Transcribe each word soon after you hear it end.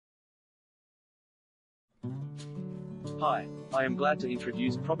Hi, I am glad to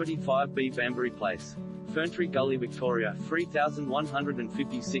introduce Property 5B Bambury Place, Ferntree Gully, Victoria,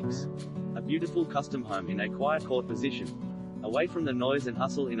 3156. A beautiful custom home in a quiet court position. Away from the noise and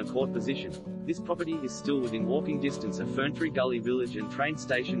hustle in a court position, this property is still within walking distance of Ferntree Gully Village and train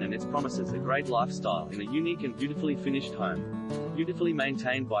station, and its promises a great lifestyle in a unique and beautifully finished home. Beautifully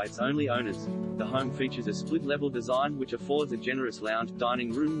maintained by its only owners, the home features a split-level design which affords a generous lounge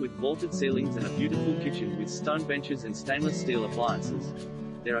dining room with vaulted ceilings and a beautiful kitchen with stone benches and stainless steel appliances.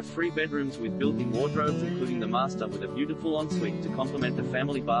 There are 3 bedrooms with built-in wardrobes, including the master with a beautiful ensuite to complement the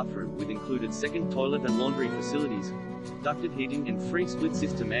family bathroom with included second toilet and laundry facilities. Ducted heating and free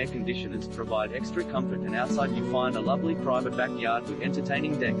split-system air conditioners provide extra comfort, and outside you find a lovely private backyard with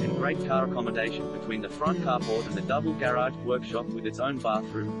entertaining deck and great car accommodation between the front carport and the double garage workshop with its own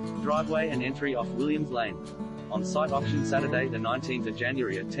bathroom, driveway and entry off Williams Lane. On-site auction Saturday the 19th of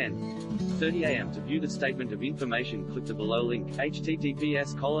January at 10:30 a.m. To view the statement of information, click the below link,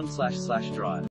 https://drive